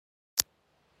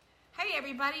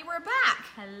everybody, we're back.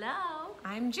 Hello.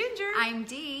 I'm Ginger. I'm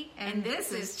Dee. And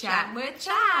this is Chat with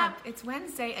Chap. It's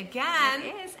Wednesday again.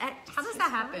 It is. How does that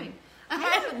happen?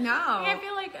 I don't know. I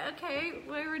feel like, okay,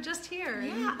 we were just here.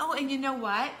 Yeah. Oh, and you know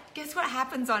what? Guess what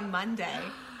happens on Monday?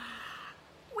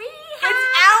 It's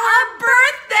our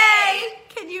birthday!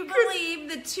 Can you believe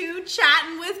the two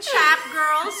Chatting with Chap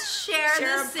girls share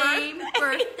the same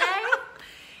birthday?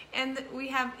 And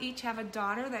we each have a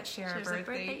daughter that shares a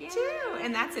birthday too. Yeah.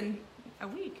 And that's in a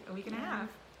week and a half.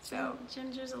 So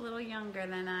Ginger's a little younger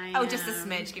than I am. Oh, just a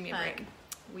smidge. Give me a break.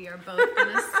 We are both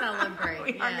going to celebrate.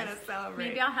 We are going to celebrate.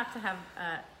 Maybe I'll have to have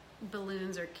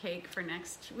balloons or cake for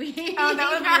next week. Oh, that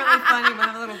would be really funny. We'll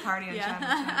have a little party on Chat with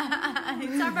Chap.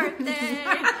 It's our birthday.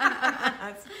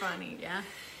 That's funny. Yeah.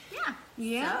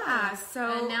 Yeah.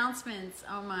 So announcements.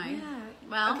 Oh my. Yeah.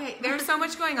 Well, okay. There's so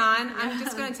much going on. I'm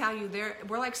just going to tell you.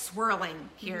 We're like swirling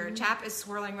here. Mm-hmm. Chap is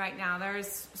swirling right now.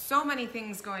 There's so many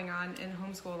things going on in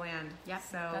homeschool land. Yep.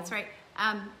 So that's right.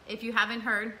 If you haven't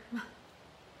heard,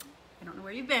 I don't know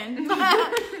where you've been,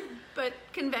 but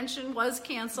convention was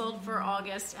canceled for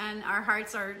August, and our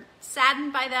hearts are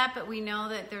saddened by that, but we know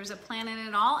that there's a plan in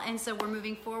it all, and so we're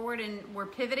moving forward and we're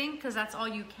pivoting, because that's all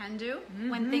you can do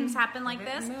when things happen like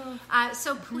this.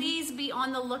 So please be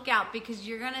on the lookout, because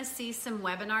you're going to see some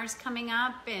webinars coming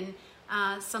up and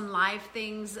some live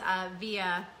things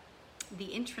via the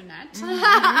intranet,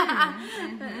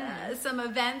 some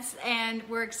events, and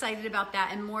we're excited about that,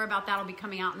 and more about that will be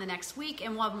coming out in the next week,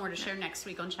 and we'll have more to share next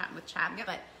week on Chatting with Chap.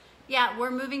 But yeah,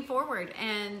 we're moving forward,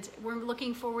 and we're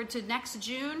looking forward to next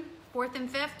June 4th and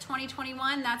 5th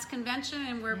 2021. That's convention,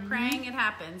 and we're praying it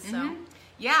happens. So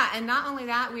yeah, and not only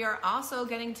that, we are also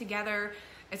getting together.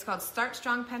 It's called Start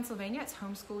Strong Pennsylvania. It's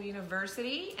Homeschool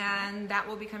University, and that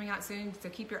will be coming out soon, so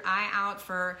keep your eye out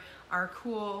for our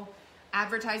cool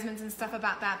advertisements and stuff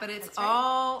about that. But it's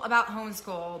all about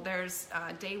homeschool. There's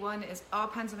day one is all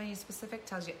Pennsylvania specific,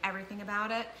 tells you everything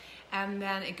about it, and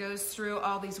then it goes through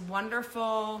all these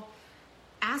wonderful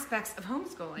aspects of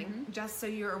homeschooling, just so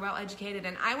you're well educated.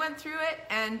 And I went through it,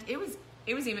 and it was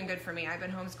even good for me. I've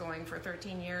been homeschooling for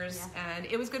 13 years, and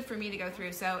it was good for me to go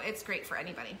through. So it's great for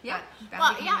anybody. Yeah.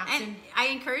 Well, yeah, and I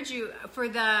encourage you for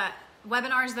the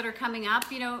webinars that are coming up,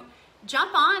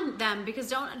 jump on them, because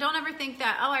don't ever think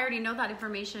that, oh, I already know that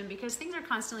information, because things are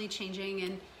constantly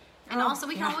changing, and also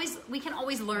we can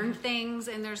always learn things,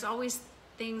 and there's always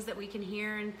things that we can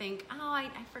hear and think, oh, I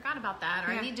forgot about that,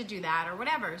 or I need to do that, or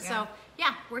whatever. So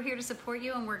yeah, we're here to support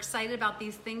you, and we're excited about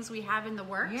these things we have in the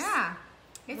works. Yeah.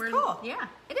 It's cool. Yeah,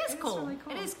 it is cool. Really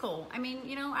cool. It is cool. I mean,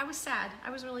 I was sad.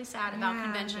 I was really sad about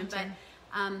convention, but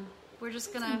we're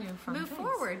just going to move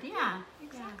forward. Yeah,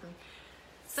 exactly.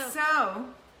 So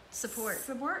Support.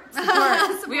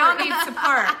 We all need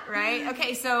support, right?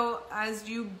 Okay, so as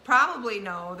you probably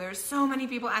know, there's so many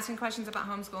people asking questions about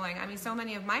homeschooling. I mean, so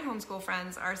many of my homeschool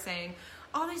friends are saying,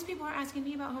 all these people are asking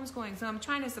me about homeschooling, so I'm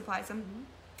trying to supply some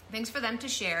things for them to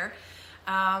share.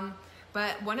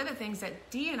 But one of the things that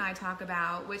Dee and I talk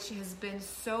about, which has been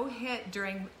so hit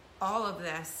during all of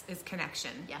this, is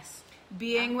connection. Yes.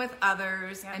 Being with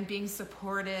others and being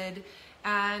supported.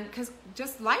 And because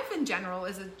just life in general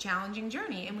is a challenging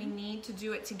journey, and we need to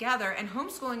do it together. And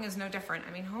homeschooling is no different.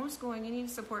 I mean, homeschooling, you need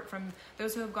support from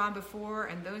those who have gone before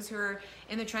and those who are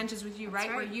in the trenches with you,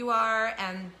 right where you are.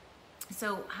 And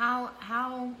so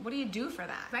what do you do for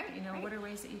that? Right. What are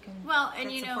ways that you can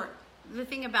get support? The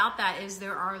thing about that is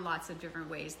there are lots of different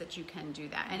ways that you can do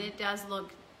that. And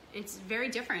it's very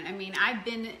different. I mean, I've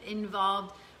been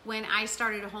involved when I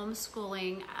started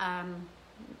homeschooling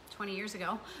 20 years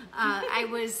ago. I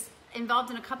was involved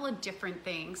in a couple of different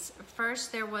things.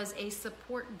 First, there was a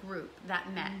support group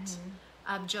that met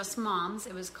of just moms.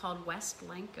 It was called West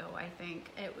Lenco, I think.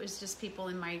 It was just people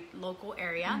in my local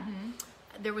area.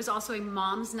 There was also a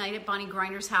mom's night at Bonnie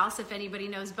Griner's house. If anybody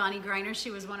knows Bonnie Griner,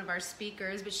 she was one of our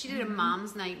speakers, but she did a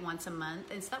mom's night once a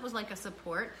month, and so that was like a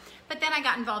support. But then I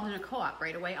got involved in a co-op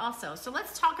right away also. So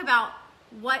let's talk about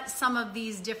what some of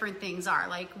these different things are.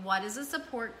 Like, what is a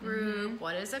support group?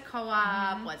 What is a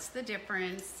co-op? What's the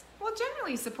difference? Well,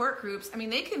 generally support groups, I mean,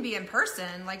 they can be in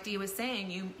person, like Dee was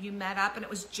saying. You met up and it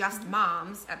was just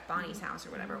moms at Bonnie's house or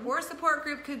whatever. Or a support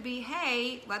group could be,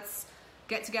 hey, let's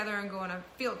get together and go on a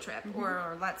field trip,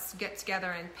 or let's get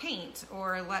together and paint,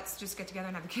 or let's just get together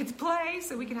and have the kids play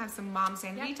so we can have some mom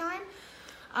sanity time.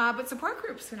 But support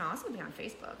groups can also be on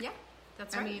Facebook. Yeah,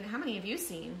 that's right. I mean, how many have you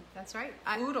seen? That's right.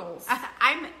 Oodles.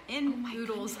 I'm in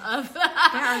oodles of. There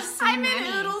are so I'm many.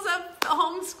 in oodles of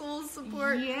homeschool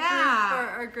support.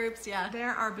 For groups. Yeah,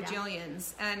 there are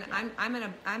bajillions, and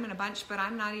I'm in a bunch, but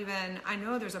I'm not even. I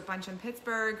know there's a bunch in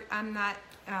Pittsburgh. I'm not.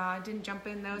 Didn't jump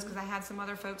in those because I had some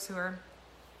other folks who are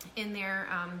in there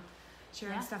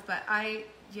sharing Yeah. stuff. But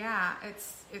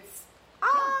it's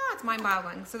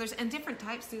mind-boggling. So there's, and different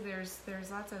types too. There's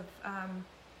lots of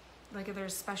like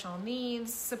there's special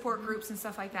needs support groups and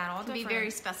stuff like that. All It can be different.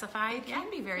 very specified. It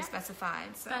can be very Yeah.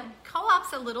 specified. So But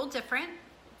co-op's a little different.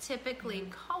 Typically,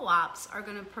 co-ops are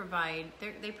going to provide,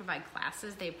 they provide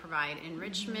classes, they provide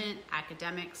enrichment,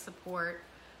 academic support.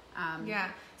 yeah.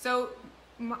 So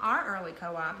our early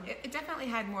co-op, it definitely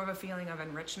had more of a feeling of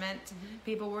enrichment.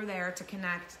 People were there to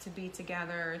connect, to be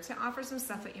together, to offer some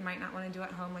stuff that you might not want to do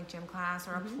at home, like gym class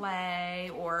or a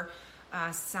play or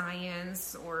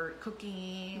science or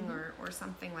cooking or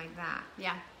something like that.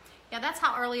 Yeah. Yeah, that's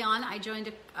how early on I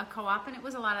joined a co-op, and it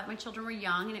was a lot of, my children were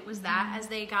young, and it was that as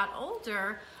they got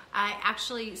older, I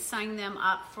actually signed them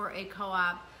up for a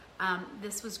co-op.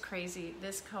 This was crazy.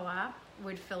 This co-op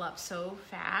would fill up so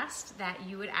fast that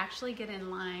you would actually get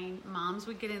in line, moms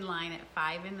would get in line at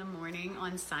 5 a.m.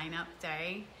 on sign-up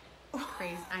day.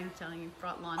 Crazy! I'm telling you,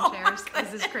 brought lawn chairs.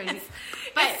 This is crazy.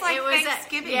 But It's like it was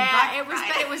Thanksgiving, yeah, it was.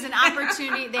 Black But it was an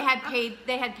opportunity. They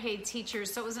had paid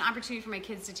teachers, so it was an opportunity for my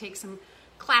kids to take some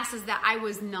classes that I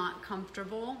was not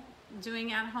comfortable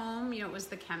doing at home. You know, it was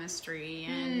the chemistry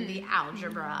and the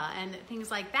algebra and things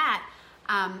like that.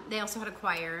 They also had a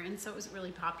choir, and so it was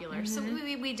really popular. So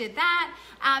we did that.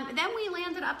 Then we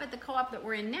landed up at the co-op that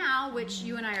we're in now, which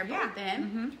you and I are both in.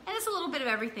 And it's a little bit of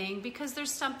everything because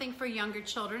there's something for younger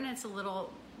children. It's a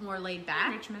little more laid back.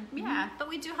 Enrichment. Yeah, but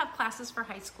we do have classes for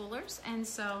high schoolers, and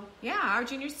so Yeah, our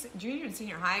junior and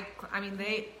senior high, I mean,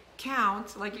 they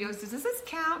count, like you know, does this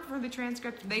count for the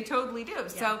transcript? They totally do.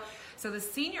 Yeah. So the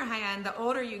senior high end, the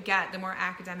older you get, the more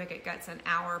academic it gets in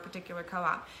our particular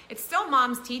co-op. It's still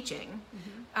mom's teaching.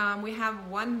 We have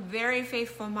one very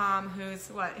faithful mom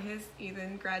who's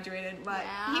Ethan graduated,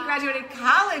 he graduated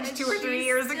college And 2 or 3 she's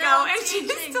years still ago, and she's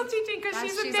teaching. still teaching because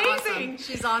she's amazing. Awesome.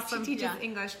 She's awesome. She teaches Yeah.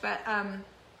 English, but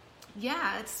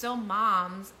yeah, it's still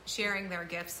moms sharing their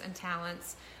gifts and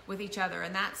talents with each other,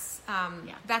 and that's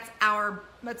our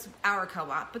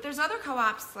co-op. But there's other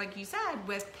co-ops, like you said,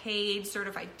 with paid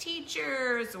certified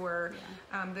teachers or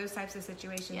those types of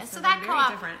situations. Yeah, so they're that very co-op,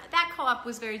 different. that co-op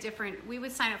was very different. We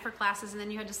would sign up for classes, and then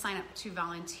you had to sign up to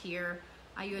volunteer.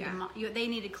 They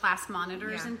needed class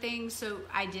monitors Yeah. and things, so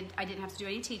I didn't have to do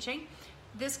any teaching.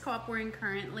 This co-op we're in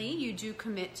currently, you do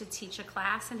commit to teach a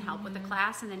class and help with the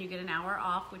class, and then you get an hour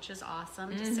off, which is awesome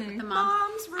to sit with the moms.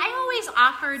 Mom's room. I always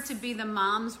offered to be the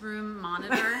mom's room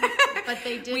monitor, but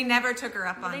they didn't. We never took her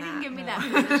up on that. They didn't give me No.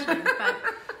 that position.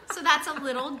 So that's a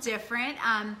little different.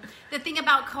 The thing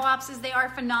about co-ops is they are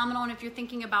phenomenal, and if you're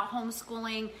thinking about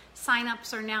homeschooling,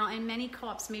 sign-ups are now, and many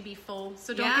co-ops may be full.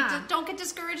 So don't get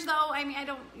discouraged, though. I mean,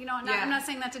 I'm not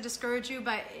saying that to discourage you,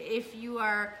 but if you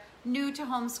are new to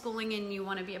homeschooling and you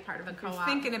want to be a part of a co-op, You're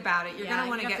thinking about it, you're going to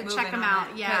want to get moving check them on out.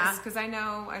 it. Yeah, Because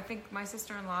I think my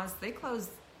sister-in-laws, they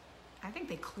close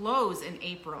in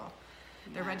April,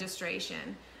 their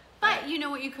registration. but you know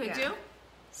what you could Yeah. do?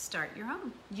 Start your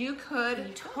own. You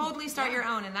could totally start Yeah. your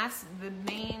own, and that's the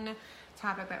main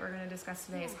topic that we're going to discuss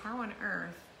today is how on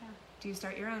earth do you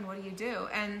start your own? What do you do?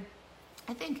 And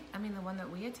I think, the one that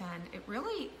we attend,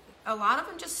 a lot of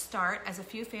them just start as a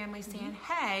few families saying,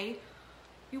 hey,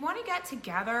 you want to get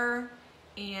together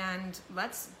and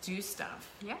let's do stuff.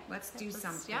 Yeah. Let's do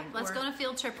something. Yeah, let's go on a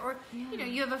field trip. Or,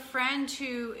 you have a friend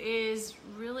who is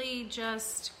really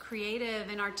just creative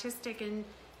and artistic, and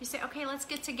you say, okay, let's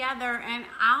get together and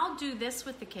I'll do this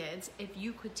with the kids if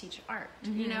you could teach art,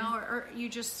 or you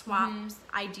just swap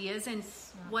ideas and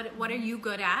what are you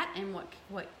good at and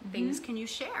what things can you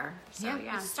share? So,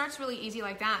 It starts really easy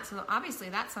like that. So obviously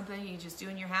that's something you just do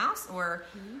in your house or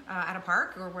at a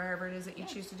park or wherever it is that you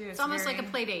choose to do. It's almost like a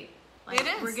play date. Like, it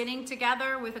is. We're getting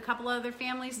together with a couple other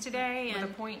families today, With and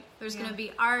a point. there's going to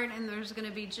be art, and there's going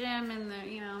to be gym, and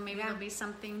maybe there'll be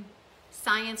something.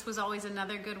 Science was always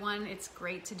another good one. It's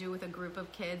great to do with a group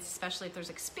of kids, especially if there's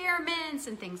experiments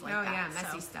and things like that. Oh yeah,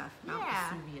 messy stuff. Mount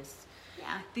Vesuvius.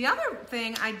 Yeah. The other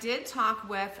thing, I did talk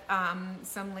with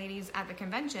some ladies at the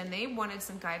convention. They wanted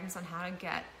some guidance on how to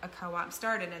get a co-op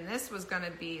started, and this was going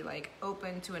to be like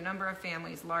open to a number of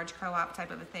families, large co-op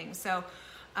type of a thing. So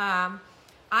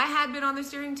I had been on the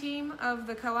steering team of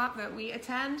the co-op that we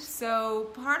attend. So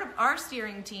part of our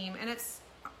steering team, and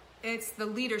it's the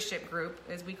leadership group,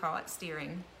 as we call it,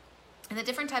 steering. And the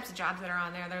different types of jobs that are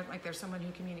on there, there's someone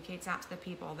who communicates out to the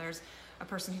people. There's a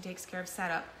person who takes care of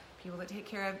setup, people that take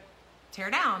care of tear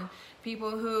down,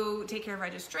 people who take care of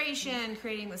registration,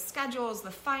 creating the schedules,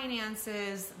 the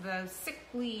finances, the sick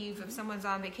leave. If someone's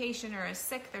on vacation or is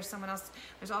sick, there's someone else.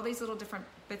 There's all these little different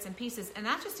bits and pieces. And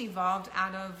that just evolved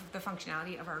out of the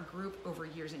functionality of our group over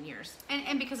years and years.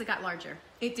 And because it got larger.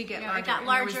 It did get larger. It got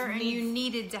larger, and you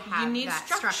needed to have you need that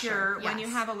structure when Yes.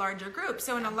 you have a larger group.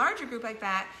 So in a larger group like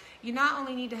that, you not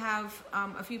only need to have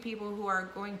a few people who are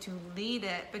going to lead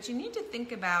it, but you need to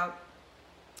think about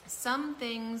some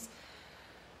things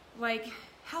like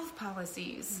health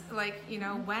policies, like,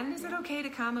 when is it okay to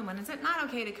come and when is it not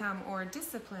okay to come, or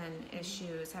discipline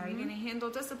issues. How are you going to handle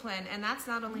discipline? And that's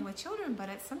not only with children, but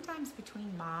it's sometimes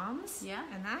between moms. Yeah.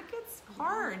 And that gets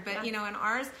hard. But, in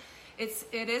ours,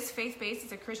 it is faith-based.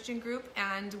 It's a Christian group,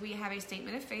 and we have a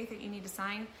statement of faith that you need to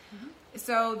sign.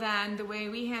 So then the way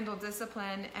we handle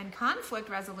discipline and conflict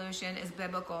resolution is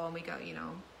biblical, and we go,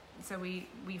 so we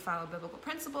follow biblical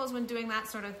principles when doing that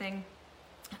sort of thing.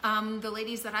 The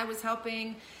ladies that I was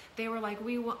helping, they were like,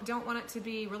 we don't want it to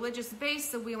be religious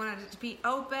based, so we wanted it to be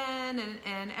open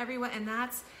and everyone, and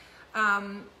that's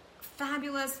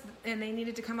fabulous. And they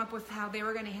needed to come up with how they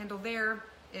were going to handle their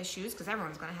issues, because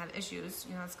everyone's going to have issues,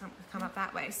 it's going to come up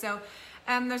that way. So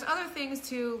there's other things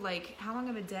too, like how long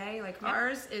of a day, like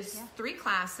ours is 3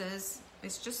 classes.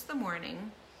 It's just the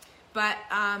morning. But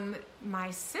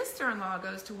my sister-in-law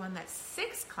goes to one that's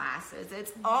 6 classes.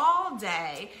 It's all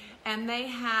day, and they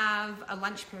have a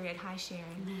lunch period. Hi,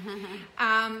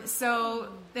 Sharon. So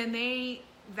then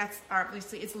that's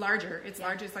obviously, it's larger. It's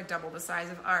larger. It's like double the size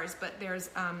of ours. But there's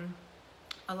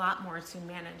a lot more to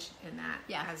manage in that.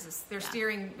 Yeah. They're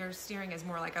steering as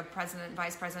more like a president,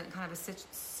 vice president kind of a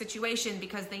situation,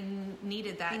 because they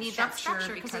needed that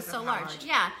structure because it's so large.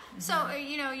 Yeah. So,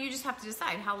 you just have to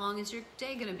decide, how long is your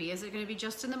day going to be? Is it going to be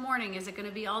just in the morning? Is it going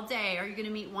to be all day? Are you going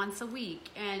to meet once a week?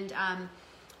 And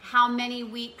how many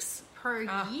weeks per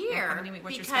year?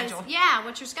 What's your schedule? Yeah,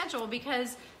 what's your schedule?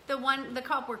 Because the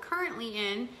co-op we're currently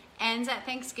in ends at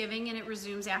Thanksgiving and it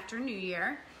resumes after New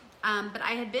Year. But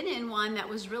I had been in one that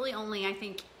was really only, I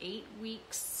think, 8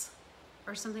 weeks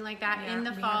or something like that in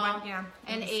the fall,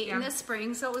 and 8 in the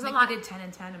spring. So it was a lot. We did 10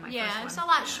 and 10 in my first one. Yeah, it's a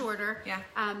lot shorter. Yeah.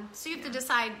 So you have to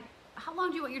decide, how long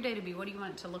do you want your day to be? What do you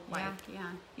want it to look like?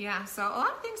 Yeah. So a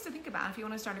lot of things to think about if you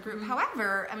want to start a group.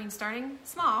 However, starting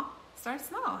small. Start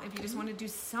small if you just want to do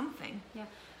something. Yeah.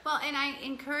 Well, and I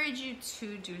encourage you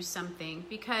to do something,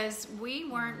 because we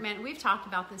weren't meant, we've talked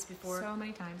about this before so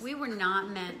many times. We were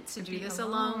not meant to do this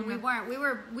alone. We weren't.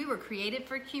 We were created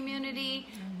for community.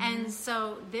 And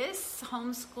so this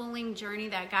homeschooling journey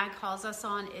that God calls us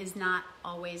on is not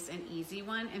always an easy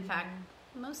one. In fact,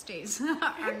 most days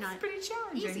are not pretty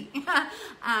challenging. Easy.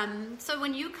 So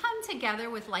when you come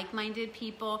together with like-minded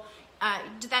people,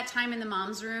 that time in the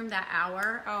mom's room, that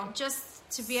hour, just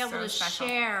to be able to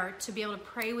share, to be able to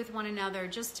pray with one another,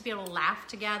 just to be able to laugh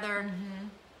together,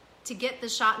 to get the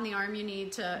shot in the arm you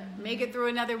need to make it through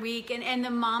another week. And the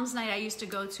mom's night I used to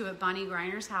go to at Bonnie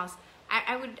Griner's house,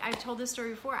 I've told this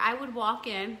story before, I would walk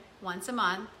in once a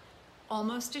month,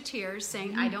 almost to tears,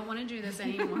 saying, I don't want to do this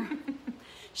anymore.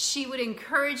 She would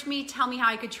encourage me, tell me how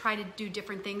I could try to do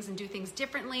different things and do things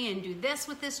differently and do this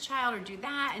with this child or do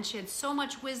that. And she had so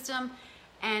much wisdom.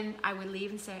 And I would leave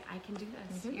and say, I can do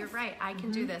this. You're right. I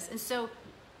can do this. And so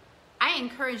I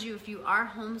encourage you, if you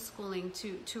are homeschooling,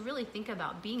 to really think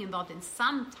about being involved in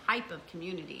some type of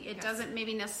community. It doesn't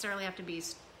maybe necessarily have to be,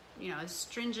 a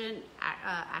stringent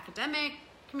academic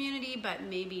community, but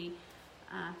maybe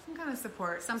some kind of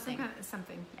support, something. Yeah.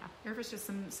 Or if it's just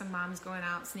some moms going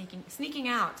out sneaking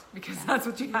out, because that's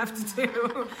what you have to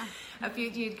do. If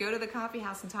you'd go to the coffee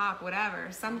house and talk, whatever,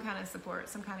 some kind of support,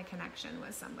 some kind of connection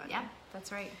with somebody. Yeah,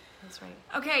 that's right. That's right.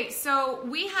 Okay, so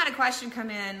we had a question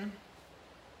come in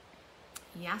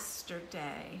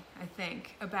yesterday, I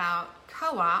think, about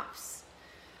co-ops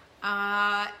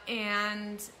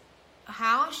and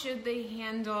how should they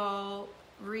handle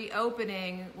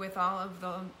reopening with all of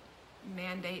the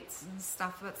mandates and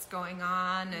stuff that's going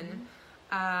on,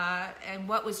 and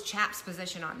what was CHAP's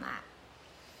position on that?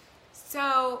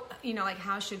 So,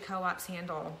 how should co-ops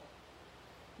handle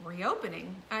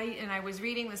reopening? I was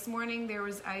reading this morning,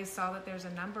 I saw that there's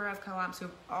a number of co-ops who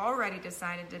have already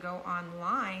decided to go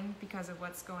online because of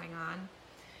what's going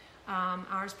on.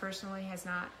 Ours personally has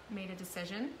not made a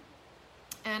decision,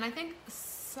 and I think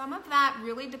some of that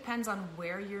really depends on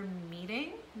where you're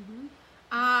meeting.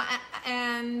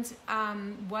 And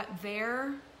what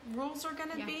their rules are going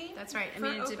to be. That's right.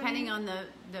 Depending on the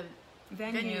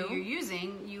venue you're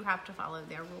using, you have to follow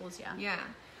their rules. Yeah.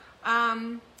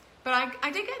 But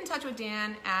I did get in touch with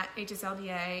Dan at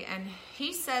HSLDA, and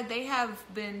he said they have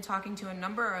been talking to a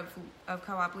number of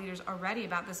co-op leaders already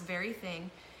about this very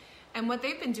thing. And what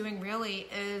they've been doing really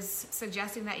is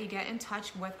suggesting that you get in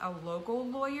touch with a local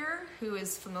lawyer who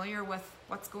is familiar with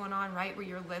what's going on right where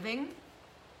you're living.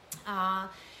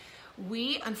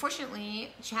 We,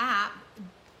 unfortunately, CHAP,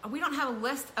 we don't have a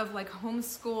list of like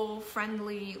homeschool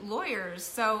friendly lawyers.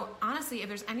 So honestly, if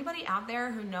there's anybody out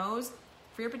there who knows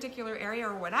for your particular area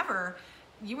or whatever,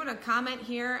 you want to comment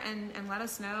here and let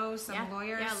us know some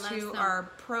lawyers who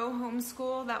are pro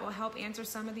homeschool that will help answer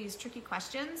some of these tricky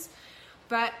questions.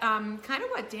 But kind of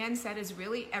what Dan said is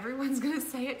really everyone's going to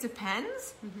say it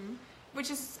depends, which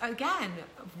is, again,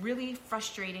 a really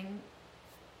frustrating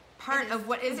part of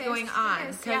what is going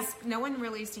on, because no one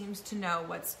really seems to know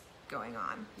what's going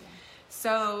on. Yeah.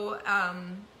 So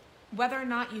whether or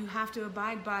not you have to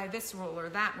abide by this rule or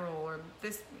that rule or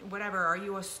this, whatever, are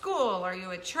you a school? Are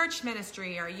you a church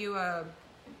ministry? Are you a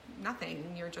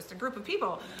nothing? You're just a group of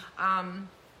people.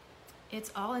 It's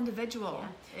all individual.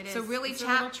 Yeah, it is. So really, it's a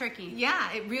little tricky.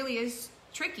 Yeah, it really is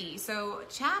tricky. So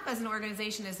CHAP as an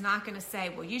organization is not going to say,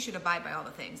 well, you should abide by all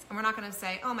the things. And we're not going to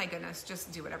say, oh my goodness,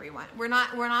 just do whatever you want. We're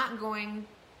not going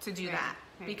to do that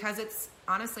because it's,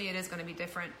 honestly, it is going to be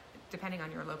different depending on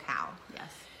your locale.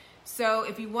 Yes. So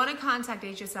if you want to contact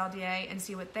HSLDA and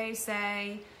see what they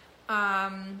say,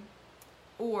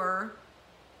 or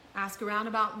ask around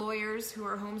about lawyers who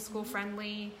are homeschool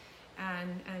friendly,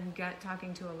 and get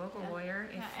talking to a local lawyer.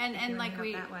 If and like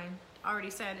we that way. already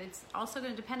said, it's also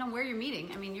going to depend on where you're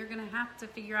meeting. I mean, you're going to have to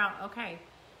figure out, okay,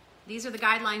 these are the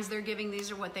guidelines they're giving.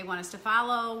 These are what they want us to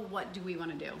follow. What do we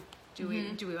want to do? Do we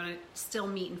want to still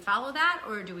meet and follow that,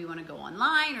 or do we want to go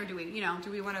online, or do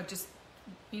we want to just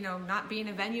not be in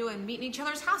a venue and meet in each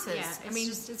other's houses? Yeah,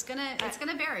 it's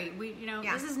gonna vary.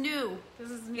 This is new.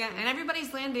 And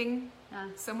everybody's landing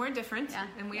somewhere different,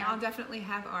 and we all definitely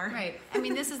have our right. I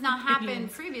mean, this has not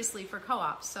happened previously for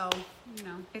co-ops, so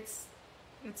it's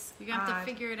you're gonna have to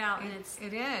figure it out, and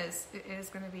it is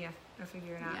going to be a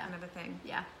figure it out kind of a thing.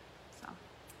 Yeah.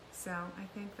 So I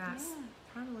think that's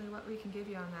probably what we can give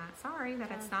you on that. Sorry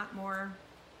that it's not more.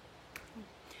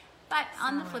 But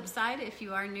on the flip side, if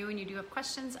you are new and you do have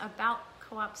questions about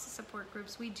co-ops support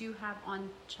groups, we do have on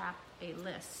CHAP a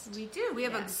list. We do. We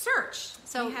have a search.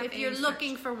 So if you're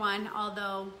looking for one,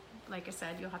 although, like I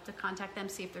said, you'll have to contact them,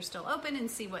 see if they're still open,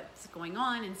 and see what's going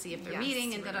on, and see if they're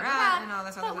meeting, and da-da-da-da. And all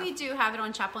this other But stuff. we do have it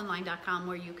on chaponline.com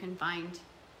where you can find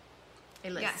a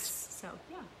list. Yes. So,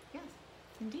 Yes,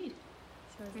 indeed.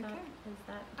 So is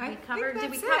Okay.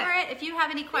 did we cover it? If you have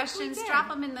any questions, drop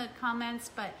them in the comments.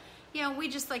 But, we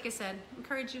just, like I said,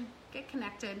 encourage you, get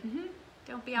connected.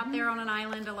 Don't be out there on an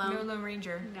island alone. No Lone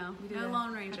Ranger. No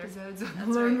Lone Ranger. Episodes of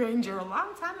Lone Ranger a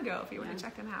long time ago if you want to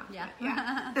check them out.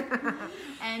 Yeah.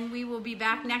 And we will be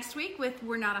back next week with,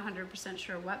 we're not 100%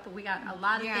 sure what, but we got a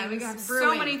lot of things we got brewing.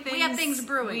 so many things. We have things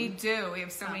brewing. We do. We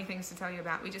have so many things to tell you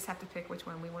about. We just have to pick which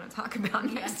one we want to talk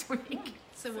about next week.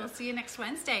 So we'll see you next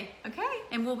Wednesday. Okay.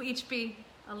 And we'll each be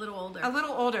a little older. A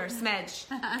little older. Smidge.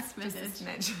 Smidge. Just a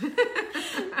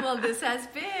smidge. Well, this has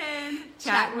been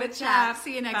Chat with Chap.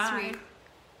 See you next week.